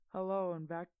Hello and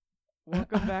back.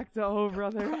 Welcome back to Oh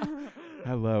Brother.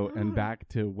 Hello and back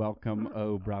to Welcome,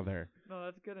 Oh Brother. No,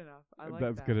 that's good enough. I like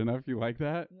That's that. good enough? You like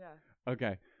that? Yeah.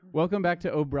 Okay. Welcome back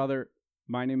to Oh Brother.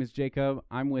 My name is Jacob.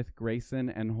 I'm with Grayson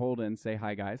and Holden. Say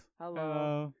hi, guys.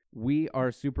 Hello. We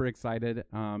are super excited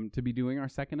to be doing our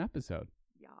second episode.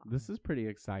 Yeah. This is pretty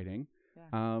exciting.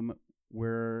 Yeah.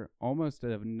 We're almost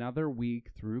another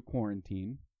week through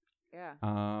quarantine.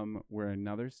 Yeah. We're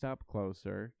another step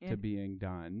closer to And being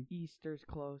done. Easter's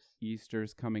close.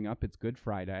 Easter's coming up. It's Good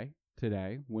Friday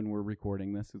today. When we're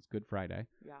recording this, it's Good Friday.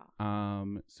 Yeah.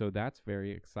 So that's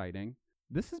very exciting.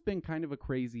 This has been kind of a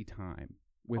crazy time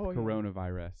with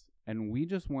coronavirus. And we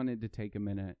just wanted to take a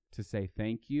minute to say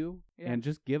thank you and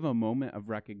just give a moment of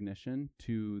recognition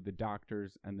to the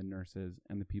doctors and the nurses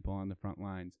and the people on the front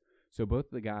lines. So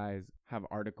both the guys have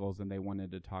articles and they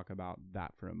wanted to talk about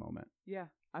that for a moment. Yeah.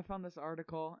 I found this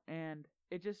article and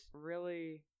it just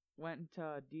really went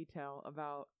into detail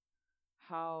about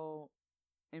how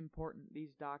important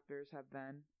these doctors have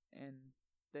been in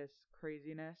this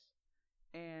craziness.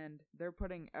 And they're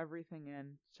putting everything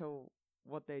into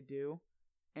what they do.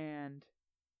 And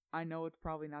I know it's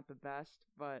probably not the best,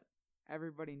 but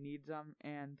everybody needs them,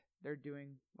 and they're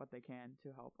doing what they can to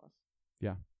help us.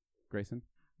 Yeah. Grayson?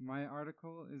 My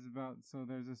article is about, so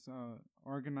there's this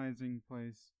organizing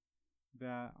place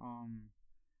that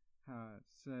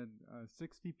said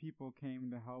 60 people came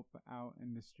to help out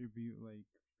and distribute like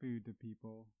food to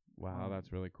people. Wow,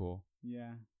 that's really cool.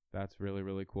 Yeah. That's really,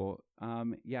 really cool.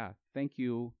 Yeah, thank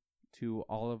you to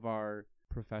all of our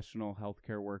professional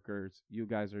healthcare workers. You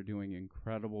guys are doing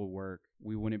incredible work.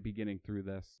 We wouldn't be getting through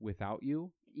this without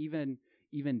you. Even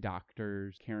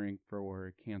doctors caring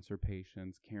for cancer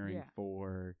patients, caring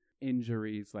for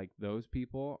injuries, like those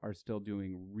people are still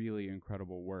doing really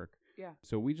incredible work. Yeah.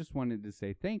 So we just wanted to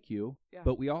say thank you. Yeah.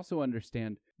 But we also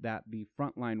understand that the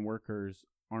frontline workers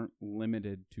aren't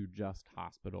limited to just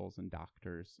hospitals and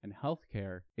doctors and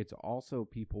healthcare. It's also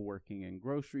people working in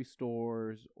grocery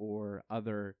stores or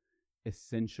other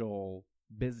essential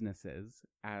businesses,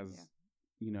 as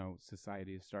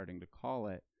society is starting to call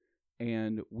it.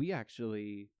 And we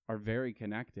actually are very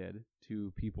connected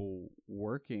to people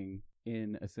working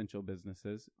in essential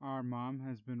businesses. Our mom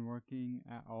has been working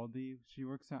at Aldi. She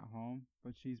works at home,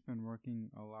 but she's been working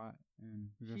a lot, and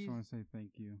we just want to say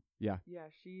thank you. Yeah. Yeah,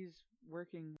 she's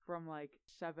working from like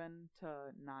 7 to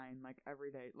 9, like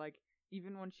every day. Like,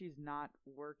 even when she's not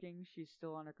working, she's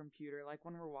still on her computer. Like,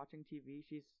 when we're watching TV,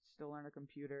 she's still on her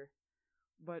computer.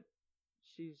 But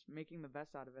she's making the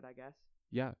best out of it, I guess.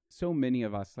 Yeah. So many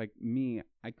of us, like me,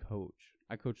 I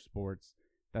coach sports.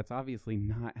 That's obviously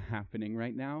not happening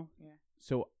right now. Yeah.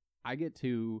 So I get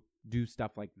to do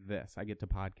stuff like this. I get to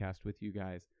podcast with you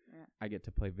guys. Yeah. I get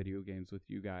to play video games with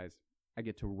you guys. I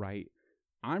get to write.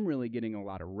 I'm really getting a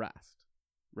lot of rest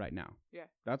right now. Yeah.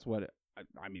 That's what,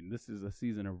 I mean, this is a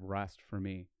season of rest for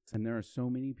me. And there are so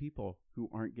many people who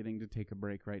aren't getting to take a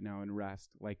break right now and rest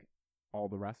like all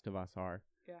the rest of us are.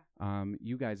 Yeah.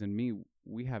 You guys and me,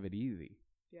 we have it easy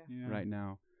right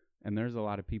now. And there's a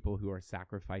lot of people who are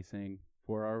sacrificing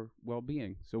for our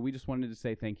well-being. So we just wanted to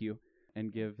say thank you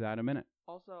and give that a minute.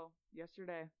 Also,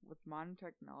 yesterday, with modern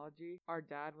technology, our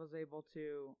dad was able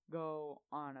to go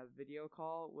on a video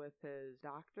call with his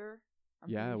doctor.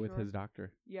 With his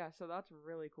doctor. Yeah, so that's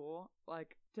really cool.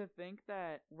 Like, to think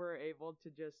that we're able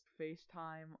to just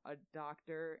FaceTime a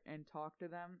doctor and talk to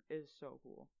them is so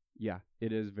cool. Yeah,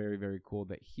 it is very, very cool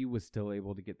that he was still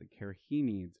able to get the care he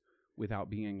needs without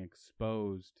being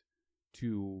exposed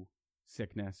to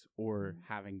sickness or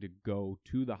having to go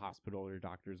to the hospital or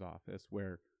doctor's office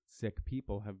where sick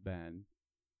people have been.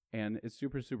 And it's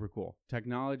super, super cool.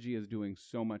 Technology is doing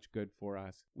so much good for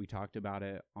us. We talked about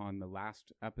it on the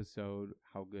last episode,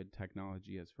 how good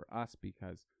technology is for us,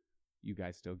 because you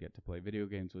guys still get to play video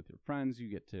games with your friends. You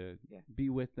get to be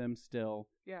with them still.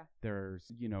 Yeah.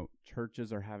 There's,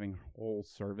 churches are having whole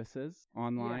services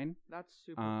online. Yeah, that's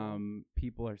super cool.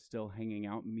 People are still hanging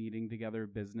out, meeting together.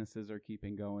 Businesses are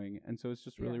keeping going. And so it's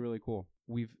just really, really cool.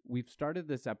 We've started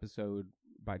this episode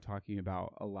by talking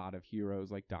about a lot of heroes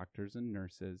like doctors and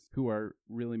nurses who are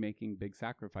really making big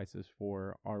sacrifices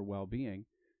for our well-being.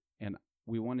 And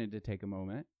we wanted to take a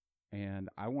moment, and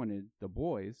I wanted the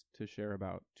boys to share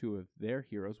about two of their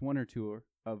heroes, one or two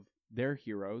of their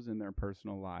heroes in their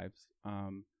personal lives,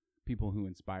 people who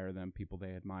inspire them, people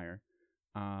they admire.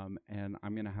 And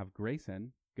I'm going to have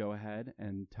Grayson go ahead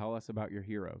and tell us about your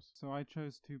heroes. So I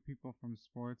chose two people from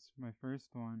sports. My first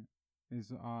one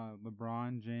is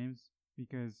LeBron James,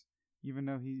 because even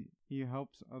though he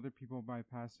helps other people by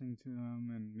passing to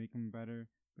them and make them better,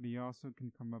 but he also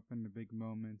can come up in the big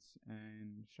moments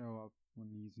and show up when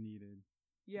he's needed.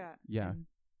 Yeah. Yeah.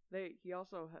 And he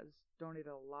also has donated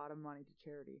a lot of money to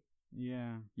charity.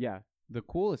 Yeah. Yeah. The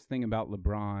coolest thing about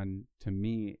LeBron to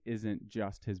me isn't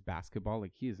just his basketball.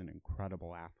 Like, he is an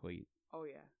incredible athlete, Oh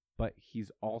yeah. but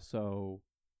he's also,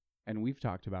 and we've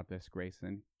talked about this,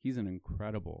 Grayson, he's an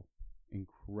incredible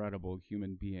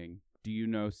human being. Do you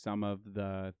know some of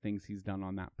the things he's done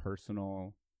on that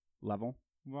personal level?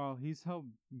 Well, he's helped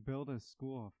build a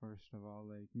school, first of all.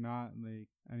 Like, not like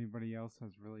anybody else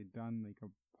has really done, like,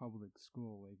 a public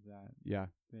school like that Yeah.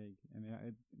 big. And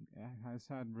it has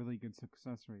had really good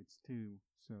success rates, too.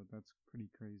 So that's pretty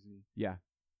crazy. Yeah.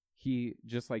 He,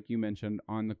 just like you mentioned,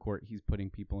 on the court, he's putting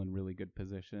people in really good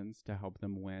positions to help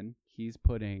them win. He's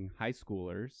putting high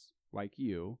schoolers like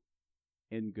you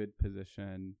in good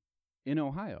position in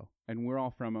Ohio. And we're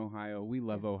all from Ohio. We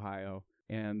love Ohio.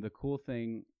 And the cool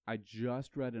thing, I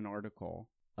just read an article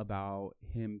about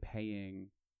him paying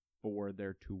for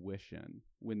their tuition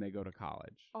when they go to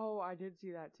college. Oh, I did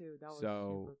see that too. That was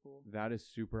super cool. That is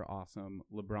super awesome.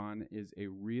 LeBron is a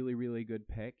really, really good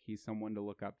pick. He's someone to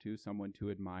look up to, someone to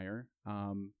admire.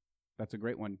 That's a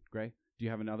great one, Gray. Do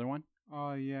you have another one?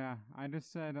 Oh, yeah. I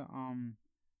just said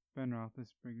Ben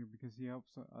Roethlisberger because he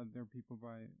helps other people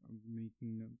by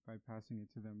passing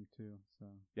it to them too. So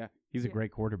yeah, he's a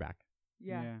great quarterback.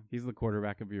 Yeah. He's the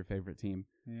quarterback of your favorite team.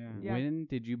 Yeah. When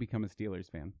did you become a Steelers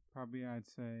fan? Probably I'd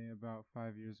say about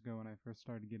 5 years ago when I first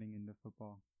started getting into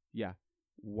football. Yeah.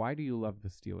 Why do you love the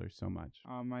Steelers so much?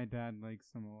 My dad likes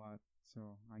them a lot,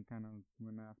 so I kind of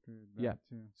went after that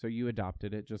too. So you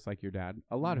adopted it just like your dad.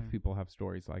 A lot of people have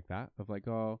stories like that of like,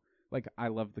 oh, like I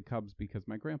love the Cubs because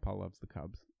my grandpa loves the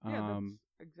Cubs. Yeah, that's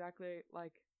exactly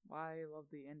like why I love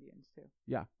the Indians too.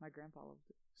 Yeah. My grandpa loved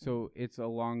it. So it's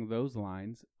along those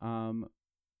lines.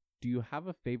 Do you have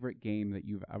a favorite game that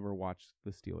you've ever watched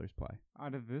the Steelers play?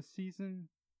 Out of this season,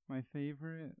 my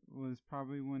favorite was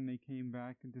probably when they came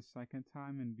back the second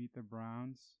time and beat the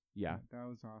Browns. Yeah. That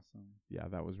was awesome. Yeah,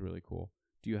 that was really cool.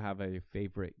 Do you have a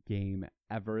favorite game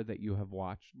ever that you have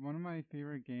watched? One of my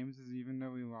favorite games is, even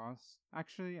though we lost,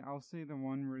 actually, I'll say the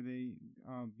one where they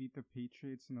beat the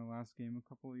Patriots in the last game a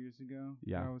couple of years ago.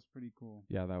 Yeah. That was pretty cool.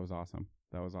 Yeah, that was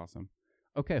awesome.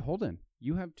 Okay, Holden,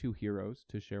 you have two heroes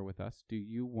to share with us. Do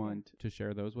you want to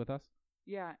share those with us?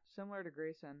 Yeah, similar to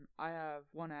Grayson, I have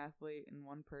one athlete and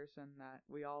one person that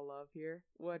we all love here,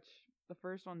 which the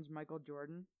first one's Michael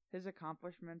Jordan. His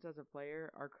accomplishments as a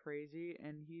player are crazy,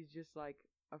 and he's just like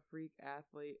a freak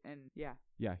athlete, and yeah.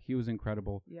 Yeah, he was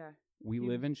incredible. Yeah. We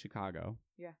live in Chicago.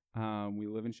 Yeah. We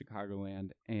live in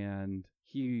Chicagoland, and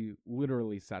he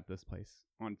literally set this place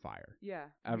on fire. Yeah.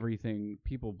 Everything,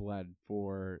 people bled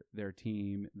for their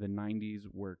team. The 90s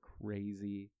were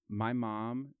crazy. My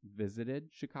mom visited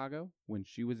Chicago when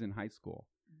she was in high school,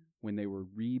 when they were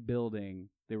building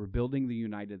the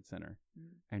United Center,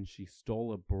 and she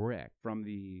stole a brick from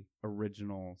the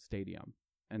original stadium.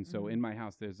 And so in my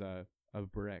house, there's a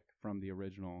brick from the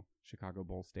original Chicago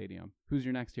Bulls stadium. Who's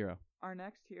your next hero? Our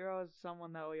next hero is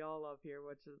someone that we all love here,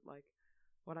 which is like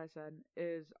what I said,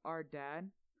 is our dad.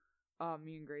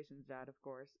 Me and Grayson's dad, of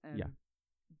course. And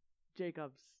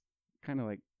Jacob's kind of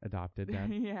like adopted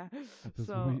dad. Yeah. At this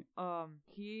So point.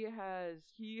 he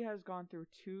has gone through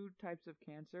 2 types of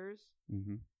cancers.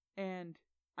 Mm-hmm. And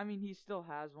I mean, he still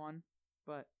has one,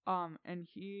 but and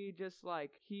he just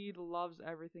like, he loves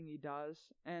everything he does,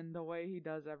 and the way he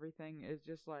does everything is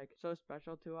just like so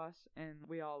special to us, and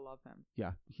we all love him.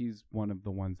 Yeah, he's one of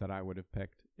the ones that I would have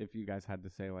picked if you guys had to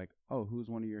say like, oh, who's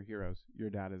one of your heroes? Your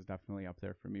dad is definitely up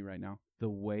there for me right now. The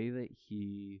way that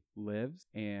he lives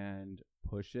and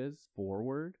pushes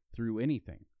forward through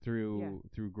anything, through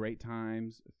great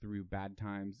times, through bad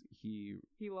times, he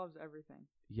loves everything.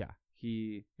 Yeah,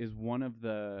 he is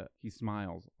he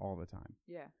smiles all the time.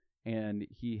 Yeah. And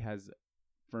he has,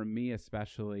 for me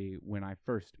especially, when I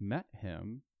first met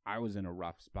him, I was in a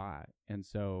rough spot. And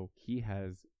so he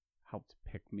has helped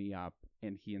pick me up,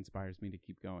 and he inspires me to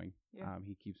keep going. Yeah.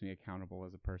 He keeps me accountable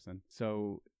as a person.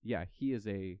 So yeah, he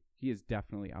is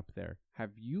definitely up there.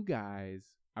 Have you guys,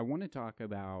 I want to talk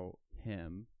about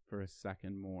him for a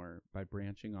second more by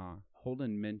branching off.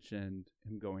 Holden mentioned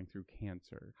him going through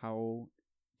cancer. How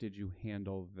did you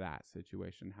handle that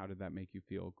situation? How did that make you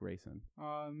feel, Grayson?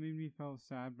 It made me feel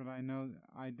sad, but I know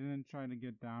I didn't try to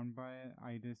get down by it.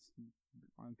 I just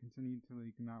continued to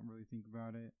like not really think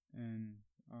about it, and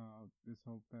just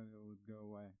hope that it would go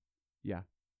away. Yeah.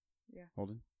 Yeah.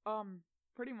 Holden?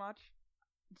 Pretty much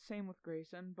same with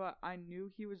Grayson, but I knew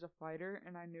he was a fighter,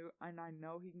 and I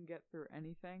know he can get through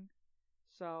anything.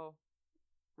 So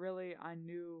really, I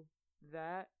knew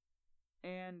that.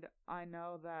 And I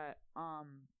know that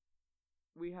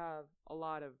we have a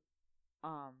lot of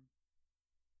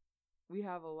we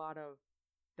have a lot of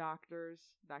doctors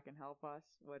that can help us,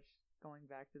 which, going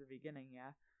back to the beginning,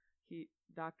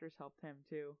 doctors helped him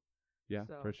too. Yeah,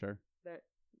 So for sure. that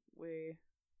we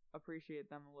appreciate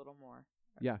them a little more.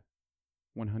 Yeah,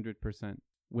 100%.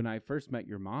 When I first met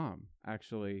your mom,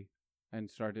 actually, and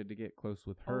started to get close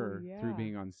with her through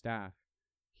being on staff,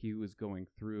 he was going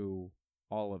through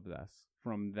all of this.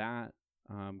 From that,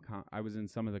 I was in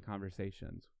some of the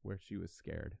conversations where she was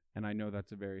scared. And I know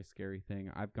that's a very scary thing.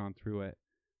 I've gone through it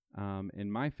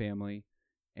in my family.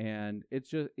 And it's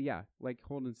just, like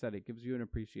Holden said, it gives you an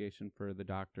appreciation for the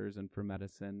doctors and for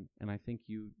medicine. And I think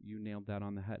you nailed that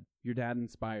on the head. Your dad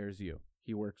inspires you.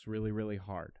 He works really, really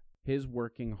hard. His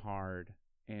working hard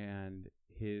and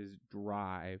his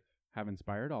drive have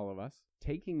inspired all of us.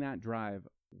 Taking that drive,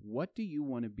 what do you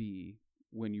want to be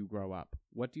when you grow up?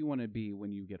 What do you want to be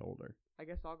when you get older? I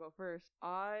guess I'll go first.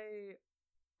 I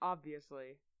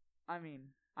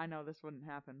know this wouldn't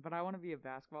happen, but I want to be a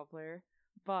basketball player.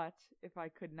 But if I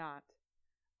could not,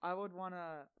 I would want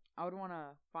to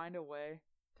find a way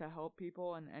to help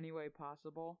people in any way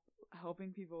possible,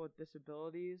 helping people with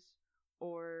disabilities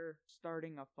or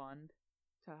starting a fund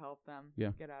to help them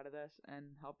get out of this and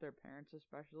help their parents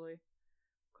especially,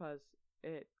 because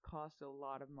it costs a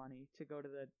lot of money to go to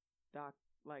the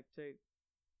to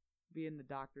be in the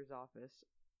doctor's office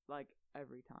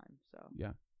every time. So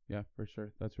yeah, for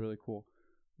sure. That's really cool.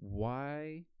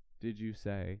 Why did you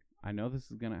say, I know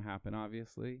this is going to happen,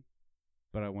 obviously,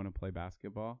 but I want to play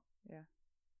basketball? Yeah.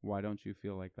 Why don't you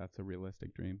feel like that's a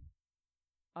realistic dream?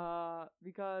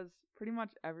 Because pretty much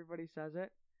everybody says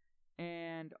it,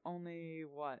 and only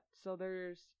so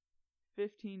there's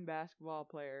 15 basketball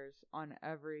players on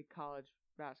every college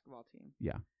basketball team.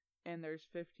 Yeah. And there's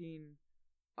 15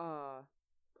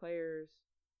 players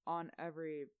on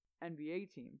every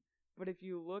NBA team. But if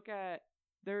you look at,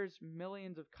 there's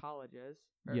millions of colleges.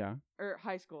 Or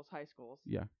high schools.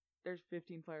 Yeah. There's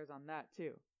 15 players on that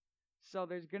too. So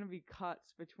there's going to be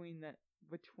cuts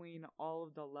between all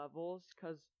of the levels,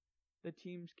 because the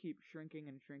teams keep shrinking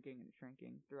and shrinking and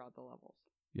shrinking throughout the levels.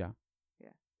 Yeah.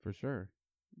 Yeah. For sure.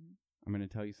 Mm-hmm. I'm going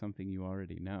to tell you something you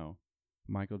already know.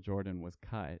 Michael Jordan was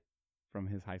cut from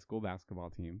his high school basketball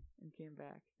team. And came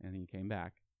back. And he came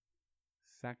back.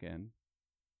 Second,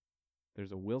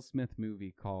 there's a Will Smith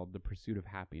movie called The Pursuit of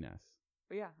Happiness.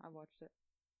 Oh, yeah, I watched it.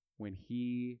 When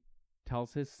he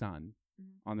tells his son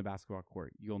on the basketball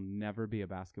court, you'll never be a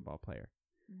basketball player.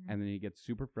 Mm-hmm. And then he gets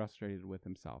super frustrated with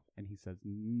himself. And he says,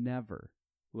 never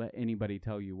let anybody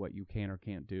tell you what you can or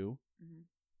can't do. Mm-hmm.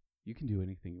 You can do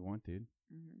anything you want, dude.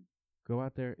 Mm-hmm. Go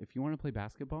out there. If you want to play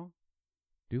basketball,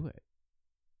 do it.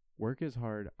 Work is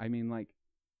hard. I mean,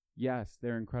 yes,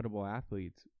 they're incredible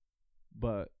athletes.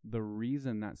 But the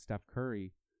reason that Steph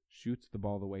Curry shoots the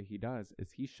ball the way he does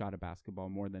is he shot a basketball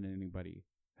more than anybody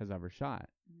has ever shot,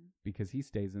 because he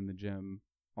stays in the gym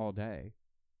all day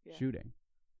shooting.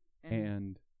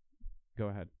 And go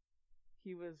ahead.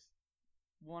 He was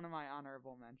one of my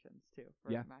honorable mentions too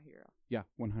for my hero. Yeah,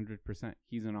 100%.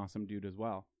 He's an awesome dude as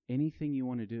well. Anything you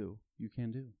want to do, you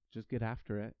can do. Just get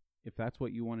after it. If that's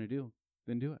what you want to do,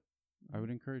 then do it. I would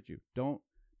encourage you. Don't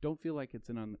feel like it's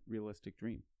an unrealistic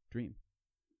dream.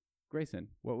 Grayson,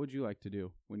 what would you like to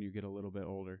do when you get a little bit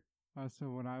older? So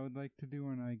what I would like to do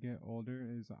when I get older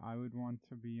is I would want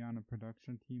to be on a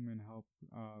production team and help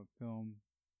film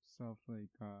stuff like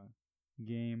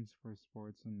games for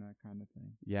sports and that kind of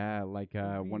thing. Yeah, like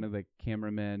one of the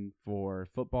cameramen for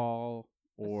football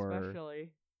or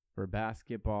especially for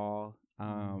basketball.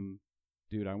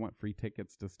 Dude, I want free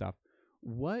tickets to stuff.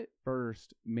 What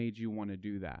first made you want to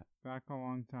do that? Back a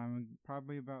long time,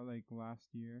 probably about last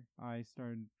year, I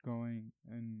started going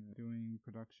and doing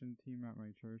production team at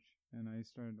my church, and I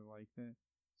started to like it.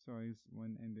 So I just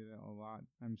went and did it a lot.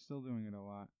 I'm still doing it a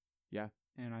lot. Yeah.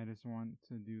 And I just want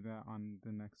to do that on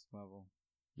the next level.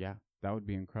 Yeah, that would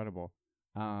be incredible.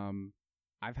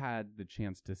 I've had the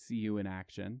chance to see you in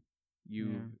action.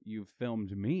 You've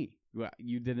filmed me.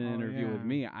 You did an interview with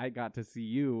me. I got to see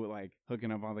you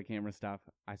hooking up all the camera stuff.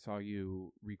 I saw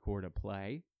you record a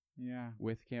play. Yeah.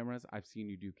 With cameras. I've seen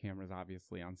you do cameras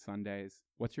obviously on Sundays.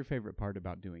 What's your favorite part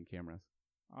about doing cameras?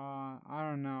 I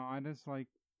don't know. I just like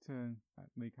to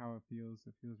how it feels.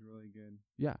 It feels really good.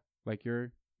 Yeah.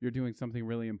 You're doing something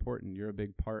really important. You're a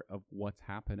big part of what's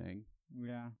happening.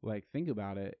 Yeah. Think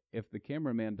about it. If the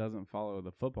cameraman doesn't follow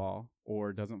the football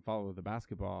or doesn't follow the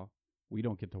basketball, we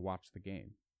don't get to watch the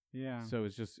game. Yeah. So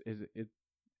it's just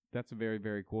that's a very,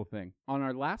 very cool thing. On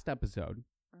our last episode,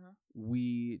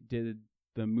 we did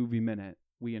the movie minute.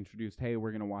 We introduced, hey,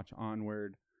 we're gonna watch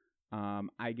Onward.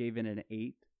 I gave it an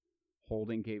 8.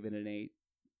 Holden gave it an 8.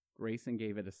 Grayson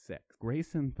gave it a 6.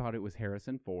 Grayson thought it was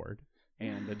Harrison Ford.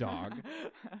 and a dog.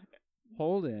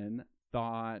 Holden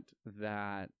thought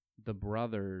that the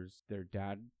brothers, their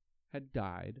dad had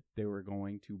died. They were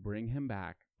going to bring him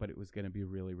back, but it was going to be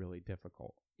really, really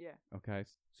difficult. Yeah. Okay.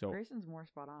 So Grayson's more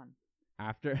spot on.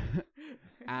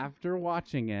 after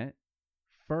watching it,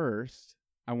 first,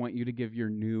 I want you to give your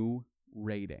new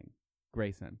rating.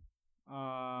 Grayson.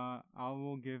 I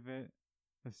will give it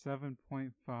a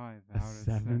 7.5 out A of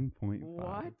 10. 7.5.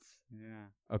 What? Yeah.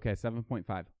 Okay,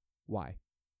 7.5. Why?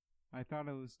 I thought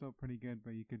it was still pretty good,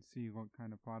 but you could see what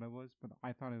kind of plot it was. But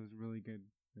I thought it was really good,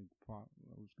 like plot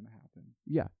what was gonna happen,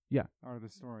 Yeah. or the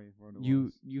story what it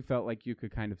You was. felt like you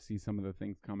could kind of see some of the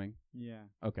things coming. Yeah.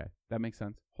 Okay, that makes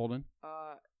sense. Holden,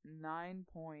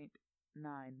 9.9.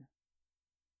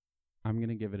 I'm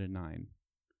gonna give it a 9.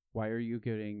 Why are you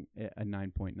giving it a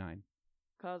 9.9?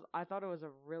 Because I thought it was a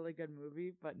really good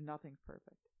movie, but nothing's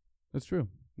perfect. That's true.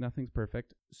 Nothing's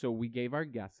perfect. So we gave our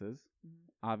guesses. Mhm.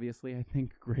 Obviously, I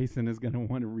think Grayson is going to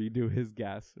want to redo his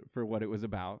guess for what it was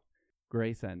about.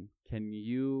 Grayson, can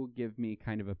you give me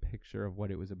kind of a picture of what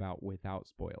it was about without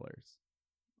spoilers?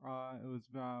 It was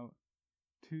about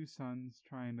two sons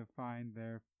trying to find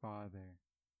their father.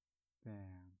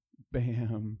 Bam.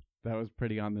 Bam. That was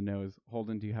pretty on the nose.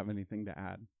 Holden, do you have anything to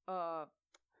add?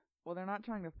 Well, they're not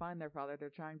trying to find their father. They're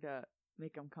trying to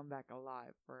make him come back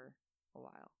alive for a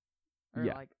while. Or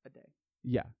Yeah. like a day.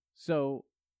 Yeah. So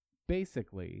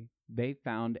basically, they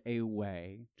found a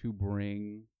way to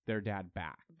bring their dad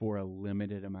back for a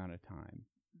limited amount of time.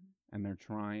 And they're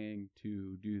trying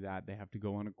to do that. They have to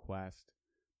go on a quest.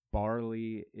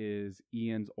 Barley is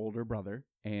Ian's older brother,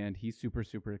 and he's super,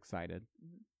 super excited.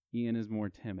 Mhm. Ian is more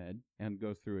timid and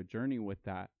goes through a journey with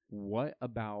that. What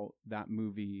about that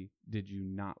movie did you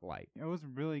not like? It was a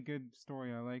really good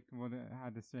story. I liked what it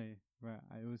had to say, but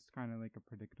it was kind of like a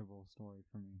predictable story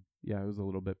for me. Yeah, it was a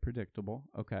little bit predictable.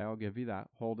 Okay, I'll give you that.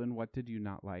 Holden, what did you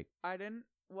not like? I didn't.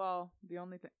 Well, the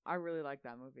only thing I really liked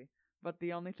that movie, but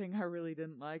the only thing I really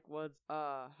didn't like was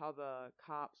how the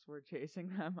cops were chasing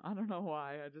them. I don't know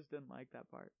why. I just didn't like that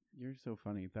part. You're so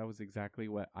funny. That was exactly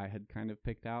what I had kind of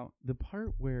picked out. The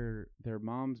part where their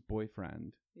mom's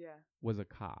boyfriend Yeah. was a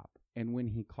cop, and when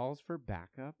he calls for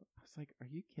backup, I was like, are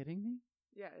you kidding me?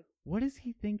 Yeah. What does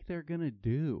he think they're gonna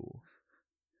do?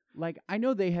 Like, I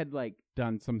know they had like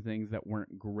done some things that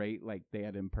weren't great, like they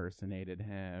had impersonated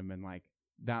him and like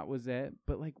that was it.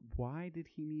 But like, why did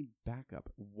he need backup?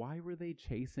 Why were they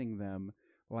chasing them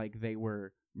like they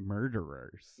were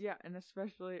murderers? Yeah, and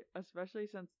especially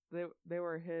since they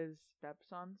were his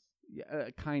stepsons. Yeah,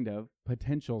 kind of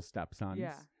potential stepsons.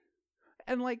 Yeah.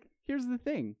 And like, here's the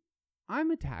thing.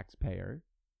 I'm a taxpayer.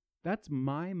 That's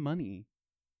my money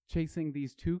chasing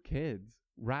these two kids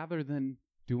rather than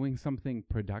doing something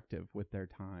productive with their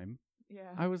time.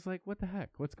 Yeah. I was like, what the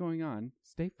heck? What's going on?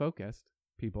 Stay focused,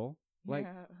 people. Like,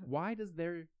 yeah. why does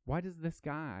this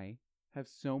guy have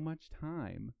so much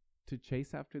time to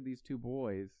chase after these two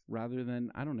boys rather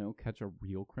than, I don't know, catch a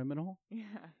real criminal? Yeah.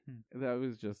 That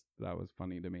was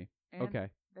funny to me. And Okay.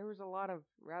 There was a lot of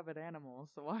rabid animals,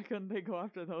 so why couldn't they go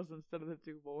after those instead of the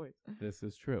two boys? This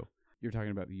is true. You're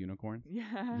talking about the unicorns?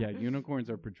 Yeah. Yeah, unicorns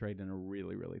are portrayed in a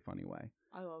really, really funny way.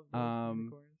 I love those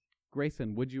unicorns.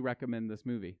 Grayson, would you recommend this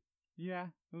movie? Yeah,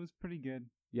 it was pretty good.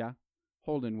 Yeah?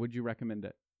 Holden, would you recommend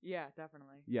it? Yeah,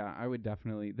 definitely. Yeah, I would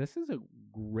definitely. This is a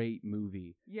great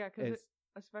movie. Yeah, because It's-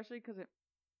 especially because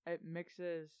it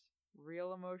mixes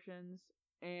real emotions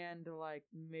and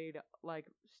like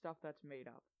stuff that's made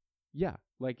up. Yeah,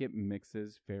 like it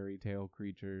mixes fairy tale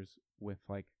creatures with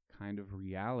like kind of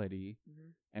reality. Mm-hmm.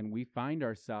 And we find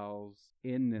ourselves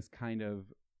in this kind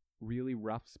of really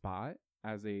rough spot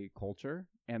as a culture.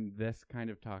 And this kind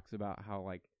of talks about how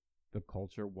like the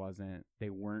culture they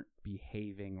weren't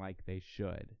behaving like they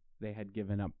should. They had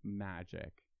given up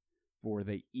magic for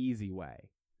the easy way.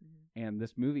 Mm-hmm. And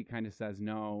this movie kind of says,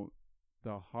 no,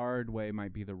 the hard way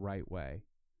might be the right way.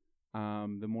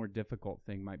 The more difficult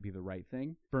thing might be the right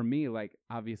thing. For me, like,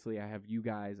 obviously I have you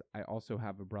guys. I also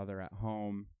have a brother at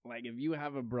home. Like, if you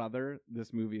have a brother,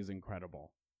 this movie is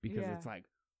incredible because Yeah. it's like,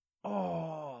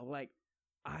 oh, like,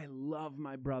 I love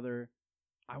my brother.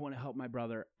 I want to help my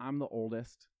brother. I'm the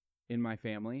oldest in my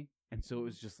family. And so it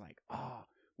was just like, oh,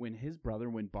 when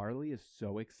Barley is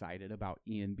so excited about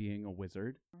Ian being a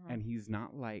wizard, Uh-huh. and he's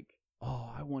not like,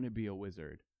 oh, I want to be a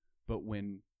wizard. But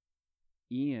when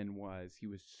Ian he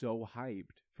was so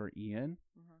hyped for Ian.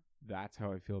 Uh-huh. That's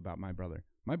how I feel about my brother.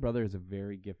 My brother is a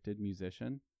very gifted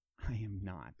musician. I am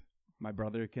not. My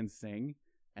brother can sing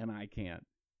and I can't.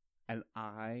 And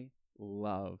I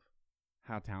love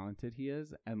how talented he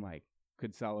is and like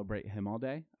could celebrate him all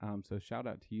day. So shout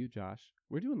out to you, Josh.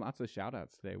 We're doing lots of shout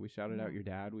outs today. We shouted out your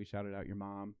dad. We shouted out your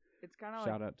mom. It's kind of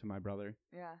Shout out to my brother.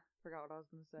 Yeah, forgot what I was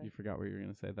going to say. You forgot what you were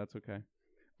going to say. That's okay.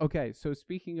 Okay, so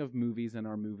speaking of movies in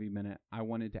our movie minute, I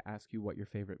wanted to ask you what your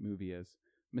favorite movie is.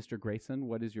 Mr. Grayson,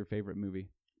 what is your favorite movie?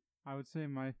 I would say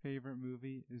my favorite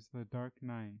movie is The Dark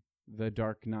Knight. The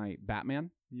Dark Knight. Batman?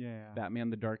 Yeah.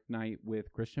 Batman The Dark Knight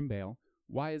with Christian Bale.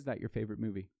 Why is that your favorite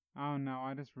movie? I don't know.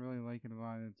 I just really like it a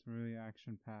lot. It's really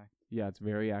action-packed. Yeah, it's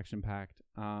very action-packed.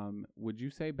 Would you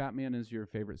say Batman is your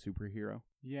favorite superhero?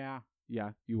 Yeah.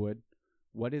 Yeah, you would.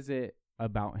 What is it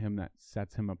about him that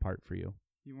sets him apart for you?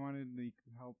 He wanted like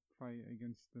help fight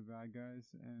against the bad guys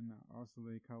and also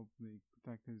like help like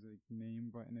protect his like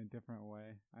name, but in a different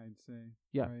way. I'd say.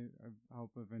 Yeah. By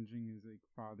help avenging his like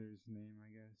father's name,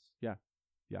 I guess.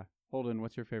 Yeah. Holden,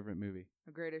 what's your favorite movie?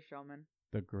 The Greatest Showman.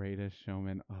 The Greatest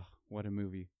Showman. Oh, what a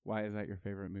movie. Why is that your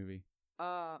favorite movie?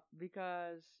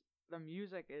 Because the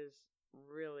music is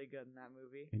really good in that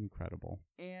movie. Incredible.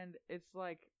 And it's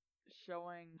like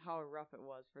showing how rough it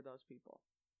was for those people.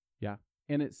 Yeah.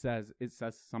 And it says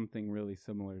something really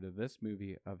similar to this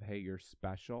movie of, hey, you're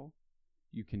special.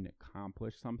 You can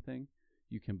accomplish something.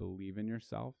 You can believe in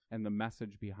yourself. And the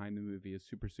message behind the movie is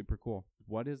super, super cool.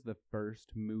 What is the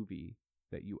first movie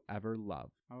that you ever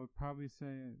loved? I would probably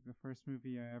say the first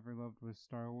movie I ever loved was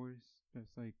Star Wars.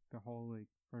 Just like the whole like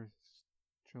first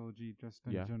trilogy just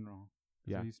in general.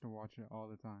 Yeah. I used to watch it all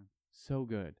the time. So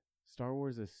good. Star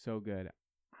Wars is so good.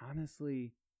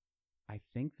 Honestly, I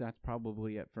think that's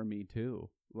probably it for me too.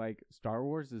 Like, Star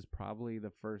Wars is probably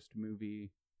the first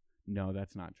movie. No,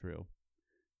 that's not true.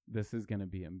 This is going to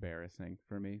be embarrassing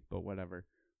for me, but whatever.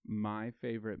 My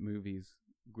favorite movies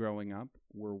growing up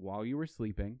were While You Were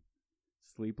Sleeping,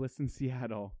 Sleepless in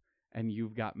Seattle, and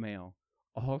You've Got Mail.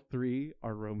 All three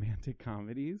are romantic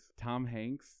comedies. Tom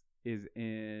Hanks is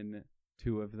in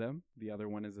 2 of them. The other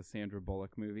one is a Sandra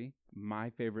Bullock movie. My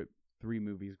favorite 3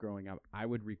 movies growing up, I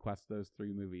would request those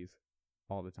 3 movies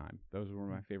all the time. Those were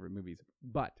my favorite movies.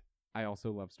 But I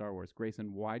also love Star Wars.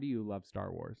 Grayson, why do you love Star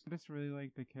Wars? I just really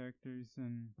like the characters,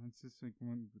 and it's just like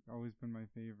always been my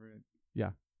favorite. Yeah,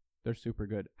 they're super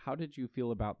good. How did you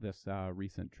feel about this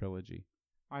recent trilogy?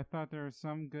 I thought there were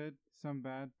some good, some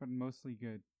bad, but mostly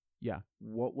good. Yeah.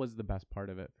 What was the best part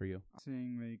of it for you?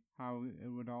 Seeing like how it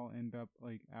would all end up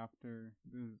like after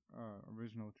the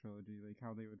original trilogy, like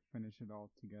how they would finish it all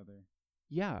together.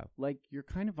 Yeah, like you're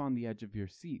kind of on the edge of your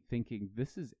seat thinking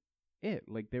this is it.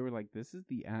 Like they were like, this is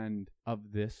the end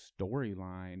of this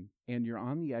storyline. And you're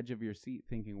on the edge of your seat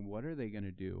thinking, what are they going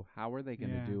to do? How are they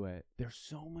going to do it? There's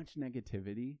so much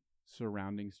negativity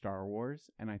surrounding Star Wars.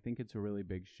 And I think it's a really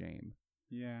big shame.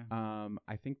 Yeah.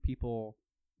 I think people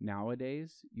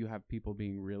nowadays, you have people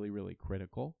being really, really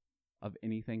critical of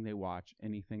anything they watch,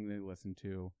 anything they listen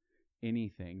to,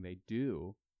 anything they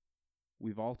do.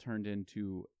 We've all turned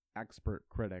into expert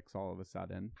critics all of a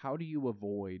sudden. How do you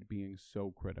avoid being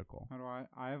so critical? How do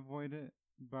I avoid it?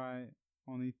 By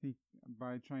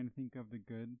trying to think of the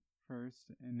good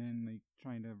first, and then like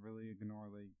trying to really ignore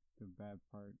like the bad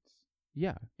parts.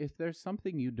 Yeah, if there's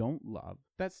something you don't love,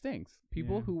 that stinks.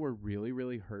 People who were really,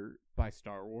 really hurt by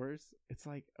Star Wars, it's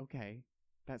like, okay,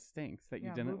 that stinks that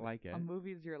you didn't like it. A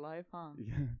movie's your life, huh?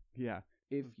 Yeah.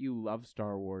 If you love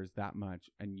Star Wars that much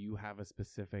and you have a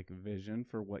specific vision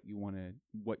for what you want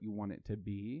it to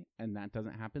be, and that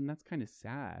doesn't happen, that's kind of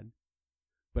sad.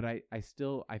 But I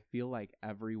feel like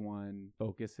everyone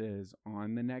focuses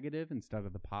on the negative instead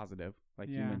of the positive, like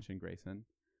you mentioned, Grayson.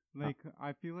 Like,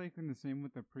 I feel like in the same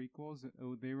with the prequels,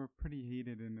 they were pretty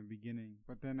hated in the beginning,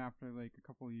 but then after like a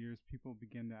couple of years, people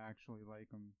began to actually like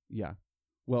them. Yeah.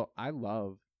 Well, I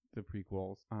love the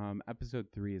prequels. Episode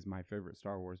 3 is my favorite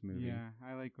Star Wars movie. Yeah,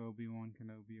 I like Obi-Wan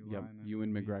Kenobi a lot.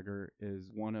 Ewan McGregor is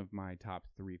one of my top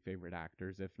 3 favorite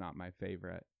actors, if not my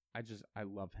favorite. I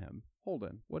love him.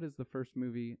 Holden, what is the first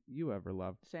movie you ever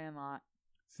loved? Sandlot.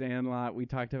 Sandlot. We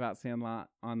talked about Sandlot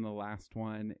on the last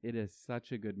one. It is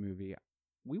such a good movie.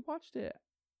 We watched it.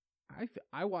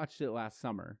 I watched it last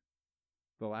summer.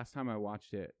 The last time I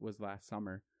watched it was last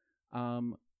summer.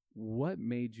 What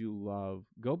made you love?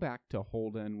 Go back to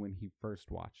Holden when he first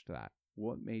watched that.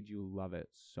 What made you love it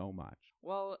so much?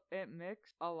 Well, it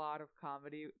mixed a lot of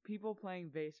comedy. People playing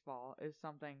baseball is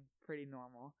something pretty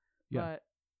normal. Yeah. But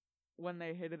when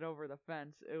they hit it over the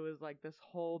fence, it was like this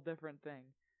whole different thing.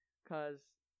 Because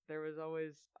there was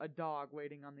always a dog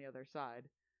waiting on the other side.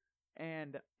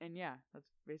 And yeah, that's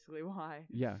basically why.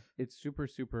 Yeah, it's super,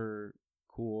 super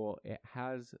cool. It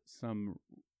has some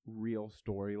real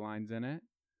storylines in it.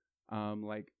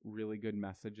 Like really good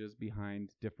messages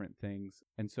behind different things.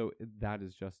 And so that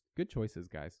is just good choices,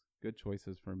 guys. Good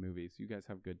choices for movies. You guys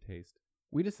have good taste.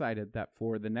 We decided that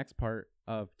for the next part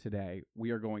of today,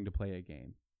 we are going to play a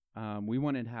game. We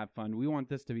wanted to have fun. We want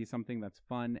this to be something that's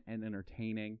fun and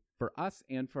entertaining for us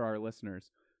and for our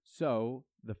listeners. So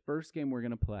the first game we're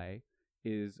going to play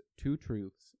is 2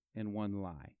 truths and 1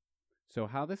 lie. So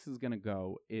how this is going to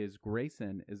go is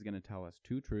Grayson is going to tell us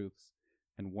 2 truths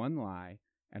and 1 lie,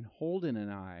 and Holden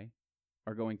and I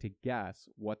are going to guess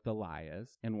what the lie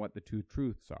is and what the 2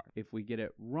 truths are. If we get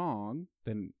it wrong,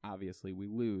 then obviously we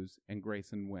lose and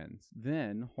Grayson wins.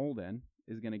 Then Holden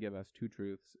is going to give us 2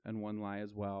 truths and 1 lie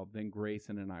as well. Then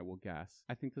Grayson and I will guess.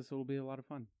 I think this will be a lot of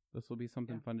fun. This will be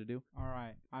something fun to do. All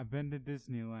right. I've been to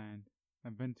Disneyland.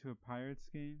 I've been to a Pirates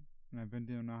game, and I've been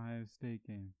to an Ohio State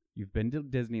game. You've been to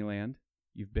Disneyland,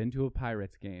 you've been to a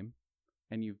Pirates game,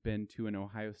 and you've been to an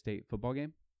Ohio State football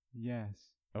game? Yes.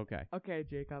 Okay. Okay,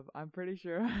 Jacob, I'm pretty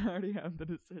sure I already have the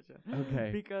decision.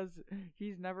 Okay. Because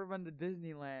he's never been to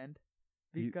Disneyland.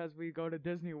 Because we go to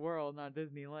Disney World, not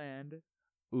Disneyland.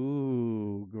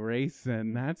 Ooh,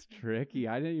 Grayson, that's tricky.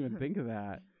 I didn't even think of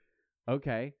that.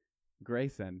 Okay,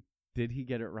 Grayson, did he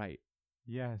get it right?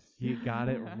 Yes. He got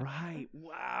it right.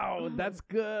 Wow, that's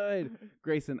good.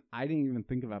 Grayson, I didn't even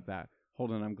think about that.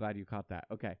 Holden, I'm glad you caught that.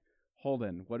 Okay,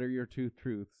 Holden, what are your 2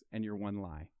 truths and your 1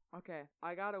 lie? Okay,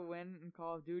 I got a win in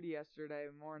Call of Duty yesterday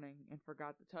morning and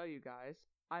forgot to tell you guys.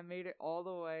 I made it all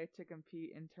the way to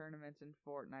compete in tournaments in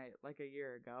Fortnite like a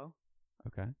year ago.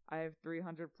 Okay. I have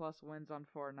 300 plus wins on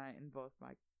Fortnite in both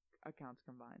my accounts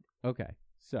combined. Okay,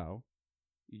 so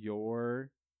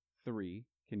your 3,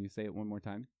 can you say it one more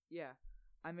time? Yeah,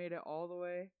 I made it all the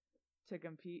way to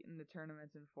compete in the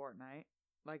tournaments in Fortnite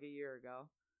like a year ago.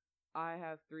 I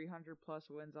have 300 plus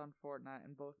wins on Fortnite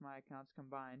in both my accounts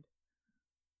combined.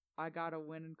 I got a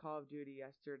win in Call of Duty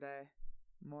yesterday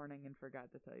morning and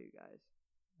forgot to tell you guys.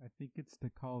 I think it's the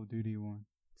Call of Duty one.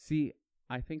 See,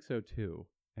 I think so too,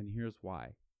 and here's why.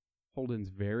 Holden's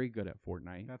very good at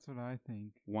Fortnite. That's what I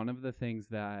think. One of the things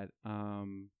that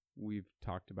we've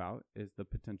talked about is the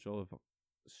potential of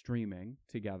streaming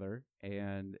together,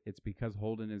 and it's because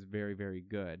Holden is very, very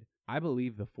good. I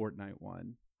believe the Fortnite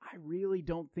one. I really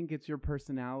don't think it's your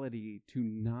personality to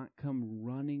not come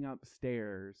running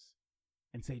upstairs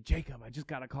and say, Jacob, I just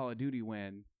got a Call of Duty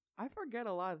win. I forget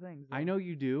a lot of things, though. I know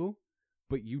you do,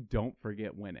 but you don't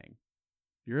forget winning.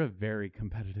 You're a very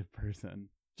competitive person.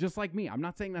 Just like me. I'm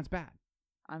not saying that's bad.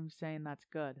 I'm saying that's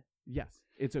good. Yes,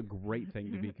 it's a great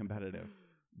thing to be competitive.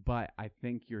 But I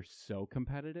think you're so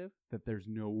competitive that there's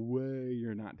no way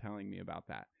you're not telling me about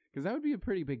that. Because that would be a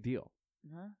pretty big deal.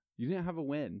 Huh? You didn't have a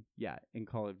win yet in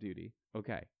Call of Duty.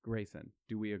 Okay, Grayson,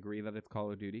 do we agree that it's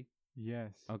Call of Duty?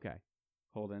 Yes. Okay,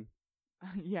 Holden.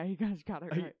 Yeah, you guys got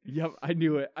it right. Yep, I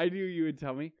knew it. I knew you would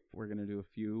tell me. We're going to do a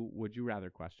few Would You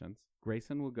Rather questions.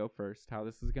 Grayson will go first. How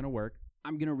this is going to work.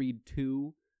 I'm going to read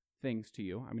 2 things to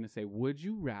you. I'm going to say, would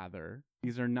you rather?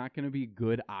 These are not going to be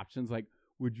good options like,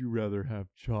 would you rather have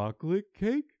chocolate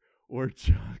cake or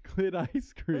chocolate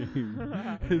ice cream?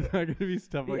 It's not going to be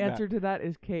stuff like that. The answer to that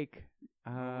is cake.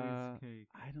 Always cake.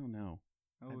 I don't know.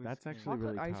 Always That's cake. actually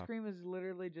Chocolate really ice tough. cream is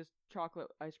literally just chocolate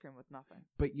ice cream with nothing.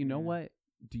 But you know Yeah. what?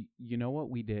 You know what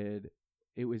we did?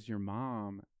 It was your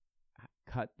mom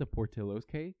cut the Portillo's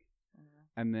cake,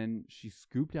 and then she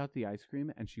scooped out the ice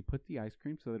cream, and she put the ice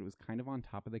cream so that it was kind of on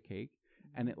top of the cake,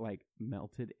 and it like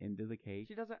melted into the cake.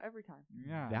 She does it every time.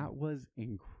 Yeah. That was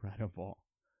incredible.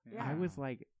 Yeah. I was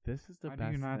like, this is the How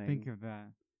best do you not thing. think of that?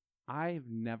 I've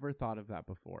never thought of that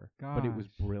before, but it was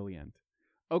Gosh. brilliant.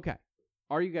 Okay.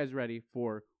 Are you guys ready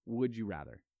for Would You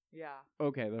Rather? Yeah.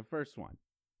 Okay, the first one.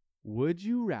 Would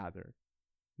you rather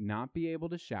not be able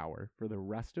to shower for the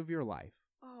rest of your life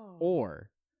Oh. or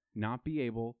not be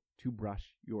able to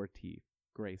brush your teeth?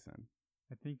 Grayson.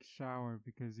 I think shower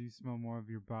because you smell more of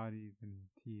your body than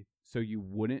teeth. So you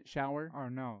wouldn't shower? Oh,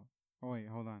 no. Oh, wait,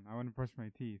 hold on. I want to brush my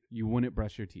teeth. You wouldn't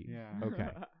brush your teeth? Yeah. Okay.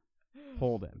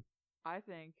 Holden. I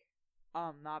think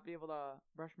not be able to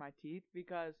brush my teeth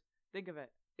because think of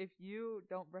it. If you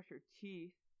don't brush your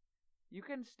teeth, you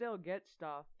can still get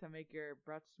stuff to make your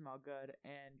breath smell good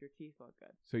and your teeth look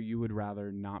good. So you would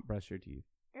rather not brush your teeth?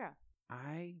 Yeah.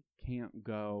 I can't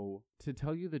go. To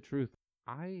tell you the truth,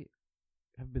 I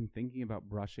have been thinking about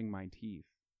brushing my teeth,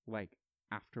 like,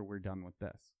 after we're done with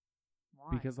this.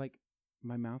 Why? Because, like,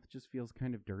 my mouth just feels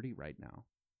kind of dirty right now.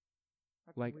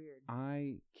 That's like, weird.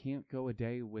 I can't go a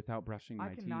day without brushing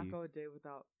my I cannot teeth. go a day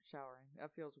without showering.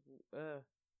 That feels ugh.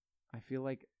 I feel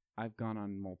like I've gone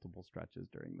on multiple stretches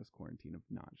during this quarantine of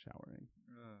not showering.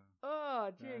 Oh,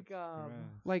 That's Jacob. gross.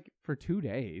 Like, for 2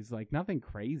 days, like, nothing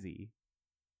crazy.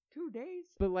 2 days?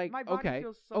 But, like, My body okay,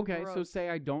 feels so okay, so gross. say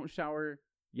I don't shower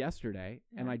yesterday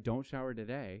and Yeah. I don't shower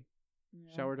today,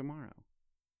 Yeah. shower tomorrow.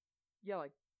 Yeah,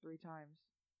 like 3 times.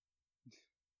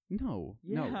 No,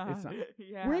 Yeah. no, it's not.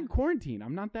 Yeah. We're in quarantine.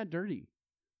 I'm not that dirty.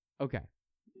 Okay,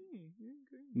 You're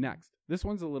good. next. This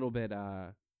one's a little bit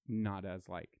not as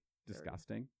like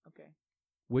disgusting. Okay.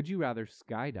 Would you rather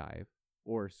skydive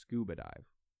or scuba dive?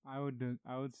 I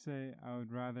would say I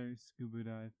would rather scuba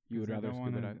dive. You would 'cause I rather don't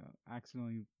scuba wanna dive?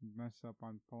 accidentally mess up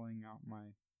on pulling out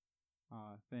my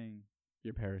thing.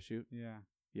 Your parachute? Yeah.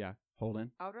 Yeah.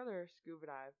 Holden? I would rather scuba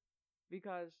dive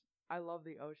because I love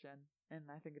the ocean and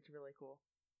I think it's really cool.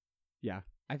 Yeah.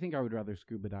 I think I would rather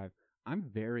scuba dive. I'm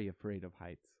very afraid of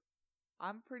heights.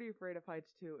 I'm pretty afraid of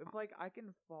heights too. If like I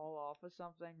can fall off of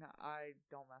something, I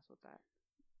don't mess with that.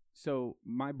 So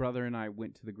my brother and I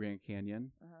went to the Grand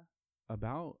Canyon Uh-huh.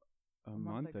 about a month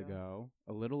month ago. ago,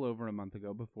 a little over a month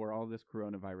ago, before all this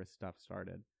coronavirus stuff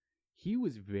started. He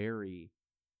was very,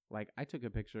 like, I took a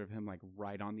picture of him, like,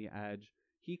 right on the edge.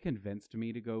 He convinced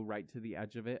me to go right to the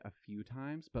edge of it a few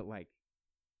times, but, like,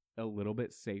 a little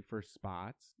bit safer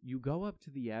spots. You go up to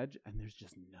the edge, and there's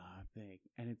just nothing.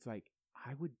 And it's like,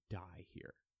 I would die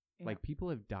here. Yeah. Like, people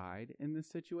have died in this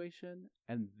situation,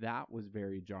 and that was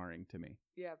very jarring to me.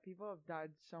 Yeah, people have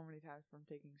died so many times from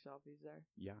taking selfies there.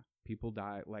 Yeah, people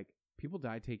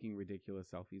die taking ridiculous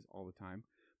selfies all the time.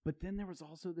 But then there was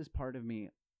also this part of me,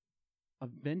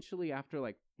 eventually after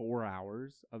like 4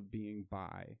 hours of being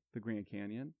by the Grand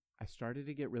Canyon, I started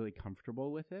to get really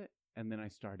comfortable with it. And then I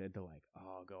started to like,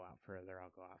 oh, I'll go out further,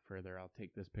 I'll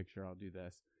take this picture, I'll do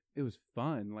this. It was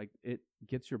fun. Like, it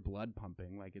gets your blood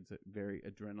pumping. Like, it's a very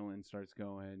adrenaline starts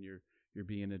going. You're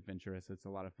being adventurous. It's a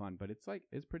lot of fun, but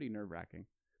it's pretty nerve-wracking.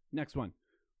 Next one.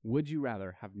 Would you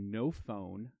rather have no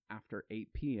phone after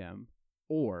 8 p.m.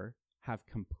 or have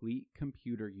complete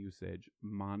computer usage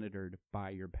monitored by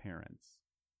your parents?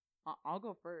 I'll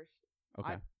go first.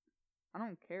 Okay. I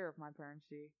don't care if my parents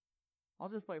see. I'll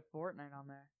just play Fortnite on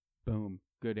there. Boom.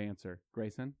 Good answer.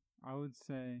 Grayson? I would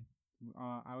say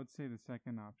the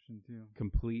second option too.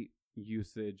 Complete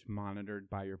usage monitored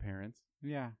by your parents?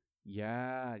 Yeah.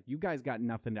 Yeah. You guys got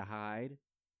nothing to hide.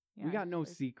 Yeah, We got no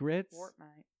just play secrets.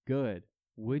 Fortnite. Good.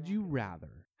 Would you Yeah.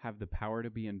 rather have the power to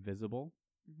be invisible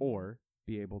Mhm. or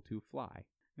be able to fly?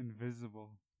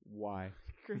 Invisible. Why?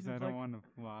 Because I Grayson's don't like, want to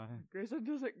fly.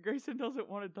 Grayson doesn't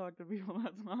want to talk to people.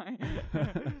 That's why.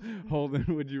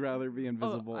 Holden, would you rather be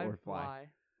invisible I'd or fly?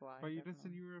 Fly. But you just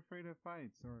said definitely. you were afraid of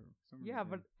fights or something. Yeah,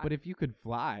 but But if you could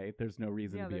fly, there's no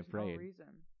reason yeah, to be there's afraid. no reason.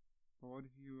 But what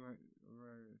if you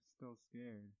were still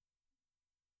scared?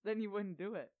 Then you wouldn't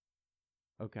do it.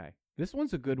 Okay. This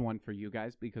one's a good one for you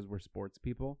guys because we're sports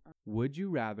people. Would you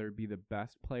rather be the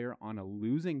best player on a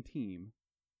losing team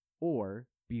or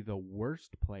be the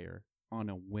worst player on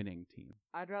a winning team?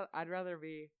 I'd rather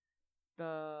be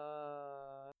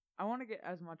I want to get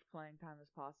as much playing time as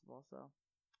possible. So,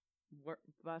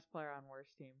 best player on worst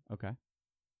team. Okay.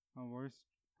 A worst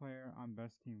player on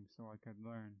best team, so I could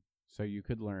learn. So you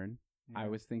could learn. I Yeah.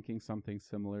 was thinking something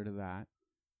similar to that,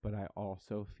 but I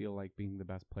also feel like being the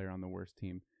best player on the worst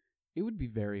team, it would be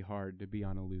very hard to be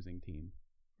on a losing team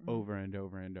over and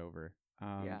over and over.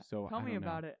 Yeah. So Tell me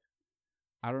about it.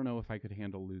 I don't know if I could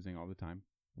handle losing all the time.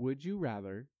 Would you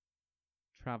rather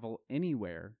travel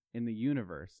anywhere in the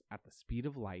universe at the speed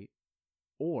of light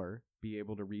or be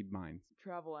able to read minds?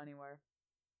 Travel anywhere.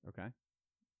 Okay.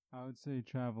 I would say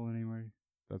travel anywhere.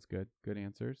 That's good. Good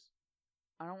answers.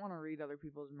 I don't want to read other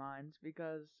people's minds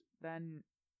because then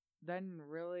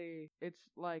really it's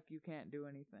like you can't do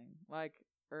anything. Like,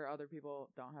 or other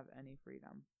people don't have any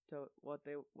freedom to what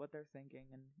they're thinking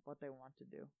and what they want to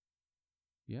do.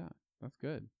 Yeah, that's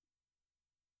good.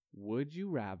 Would you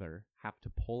rather have to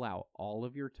pull out all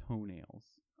of your toenails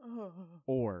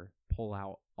or pull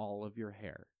out all of your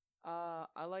hair?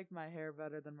 I like my hair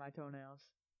better than my toenails.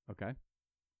 Okay.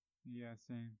 Yeah,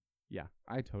 same. Yeah,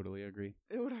 I totally agree.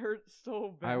 It would hurt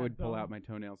so bad. I would pull though. out my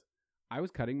toenails. I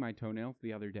was cutting my toenails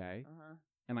the other day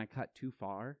and I cut too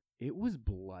far. It was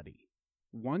bloody.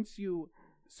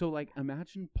 So like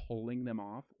imagine pulling them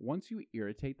off. Once you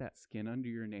irritate that skin under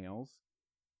your nails,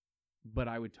 but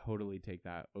I would totally take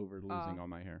that over losing all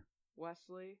my hair.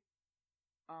 Wesley,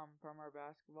 from our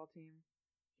basketball team,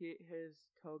 his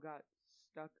toe got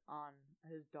stuck on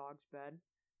his dog's bed,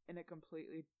 and it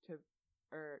completely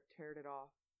teared it off.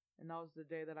 And that was the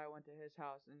day that I went to his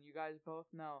house. And you guys both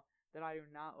know that I do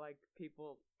not like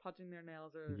people touching their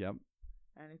nails or Yep.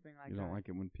 anything like that. You don't like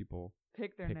it when people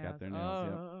pick pick nails. at their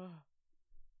nails. Yep.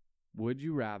 Would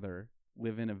you rather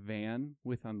live in a van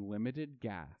with unlimited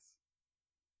gas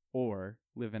or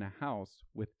live in a house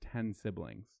with 10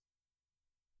 siblings?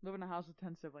 Live in a house with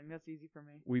 10 siblings. That's easy for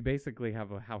me. We basically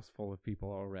have a house full of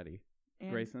people already.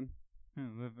 And, Grayson?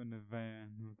 Live in a van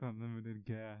with unlimited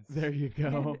gas. There you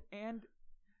go. And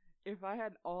if I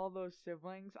had all those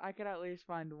siblings, I could at least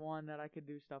find one that I could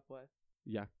do stuff with.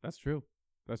 Yeah, that's true.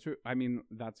 That's true. I mean,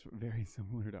 that's very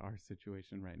similar to our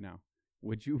situation right now.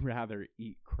 Would you rather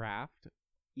eat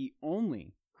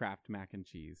only Kraft mac and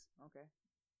cheese, Okay.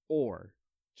 or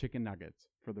chicken nuggets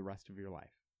for the rest of your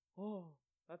life? Oh,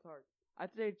 that's hard.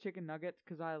 I'd say chicken nuggets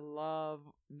because I love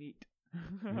meat.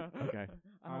 Okay.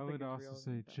 I don't think would it's also real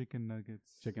say meat, though. chicken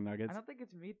nuggets. Chicken nuggets? I don't think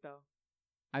it's meat though.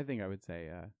 I think I would say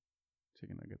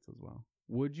chicken nuggets as well.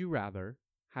 Would you rather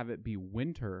have it be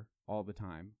winter all the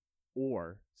time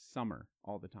or summer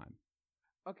all the time?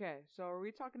 Okay, so are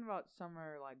we talking about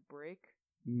summer like break?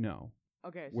 No.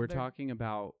 Okay, so We're talking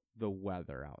about the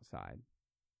weather outside.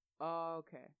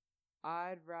 Okay,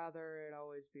 I'd rather it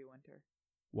always be winter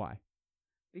Why?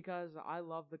 because I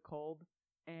love the cold,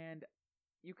 and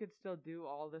you could still do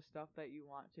all the stuff that you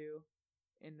want to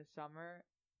in the summer,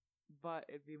 but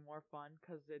it'd be more fun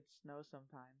because it snows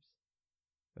sometimes.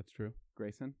 That's true.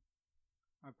 Grayson,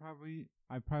 I'd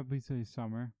probably say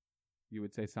summer you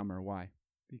would say summer. Why?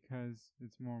 because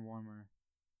it's more warmer.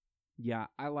 Yeah,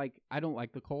 I don't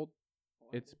like the cold.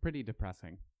 It's pretty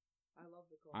depressing. I love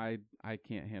the cold. I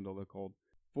can't handle the cold.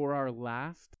 For our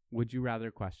last would you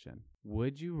rather question,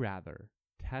 would you rather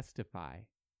testify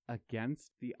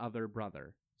against the other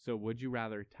brother? So would you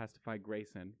rather testify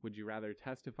Grayson? Would you rather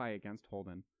testify against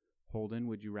Holden? Holden,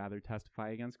 would you rather testify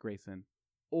against Grayson?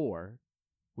 Or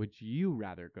would you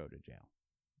rather go to jail?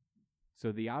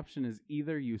 So the option is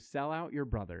either you sell out your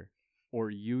brother or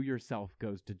you yourself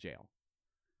goes to jail.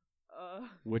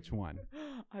 Which one?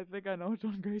 I think I know which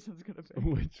one Grayson's gonna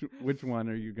pick. Which one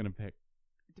are you gonna pick?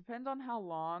 It depends on how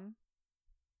long.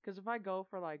 Because if I go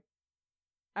for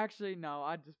actually no,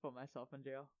 I'd just put myself in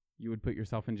jail. You would put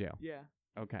yourself in jail. Yeah.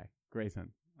 Okay,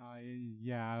 Grayson.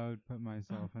 I would put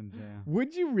myself in jail.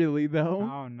 Would you really though?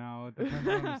 Oh no, it depends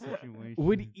on the situation.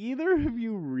 Would either of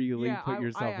you really put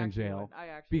yourself in actually jail? would. I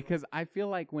actually Because I feel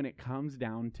like when it comes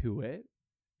down to it,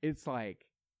 it's like,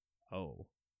 oh,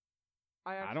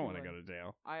 I don't want to go to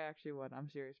jail. I actually would. I'm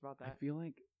serious about I that. feel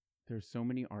like there's so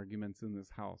many arguments in this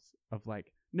house of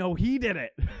like, no, he did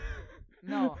it.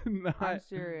 No, Not- I'm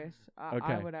serious. I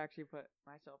Okay. would actually put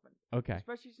myself in. Okay.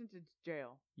 Especially since it's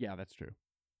jail. Yeah, that's true.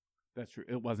 That's true.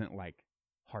 It wasn't like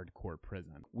hardcore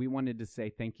prison. We wanted to say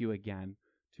thank you again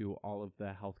to all of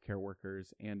the healthcare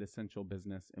workers and essential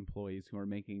business employees who are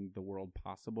making the world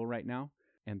possible right now.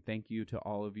 And thank you to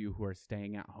all of you who are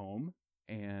staying at home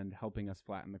and helping us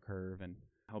flatten the curve and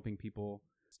helping people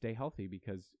stay healthy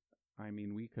because, I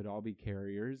mean, we could all be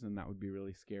carriers and that would be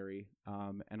really scary.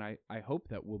 And I hope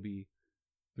that we'll be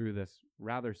through this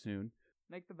rather soon.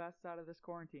 Make the best out of this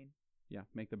quarantine. Yeah,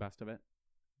 make the best of it.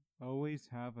 Always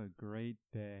have a great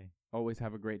day. Always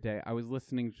have a great day. I was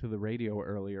listening to the radio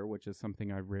earlier, which is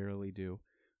something I rarely do.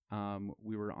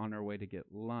 We were on our way to get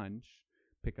lunch,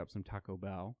 pick up some Taco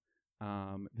Bell.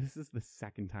 This is the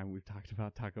second time we've talked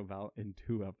about Taco Bell in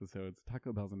 2 episodes.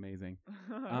 Taco Bell's amazing.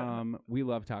 We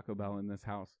love Taco Bell in this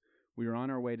house. We were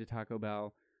on our way to Taco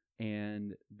Bell,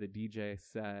 and the DJ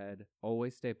said,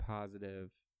 always stay positive.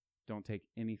 Don't take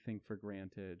anything for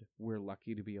granted. We're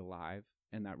lucky to be alive.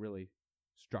 And that really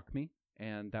struck me.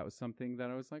 And that was something that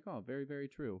I was like, oh, very, very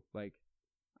true. Like,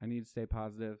 I need to stay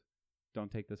positive.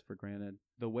 Don't take this for granted.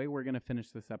 The way we're going to finish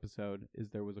this episode is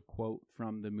there was a quote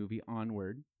from the movie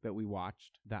Onward that we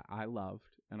watched that I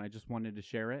loved, and I just wanted to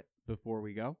share it before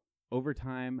we go. Over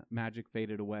time, magic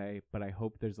faded away, but I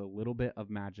hope there's a little bit of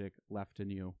magic left in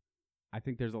you. I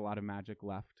think there's a lot of magic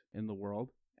left in the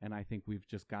world, and I think we've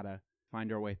just got to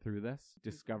find our way through this,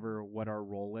 discover what our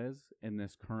role is in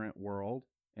this current world,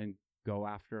 and go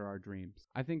after our dreams.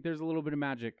 I think there's a little bit of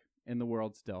magic in the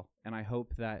world still, and I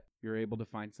hope that you're able to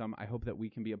find some. I hope that we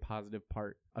can be a positive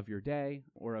part of your day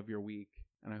or of your week,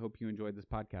 and I hope you enjoyed this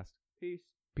podcast. Peace.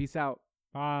 Peace out.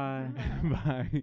 Bye. Bye.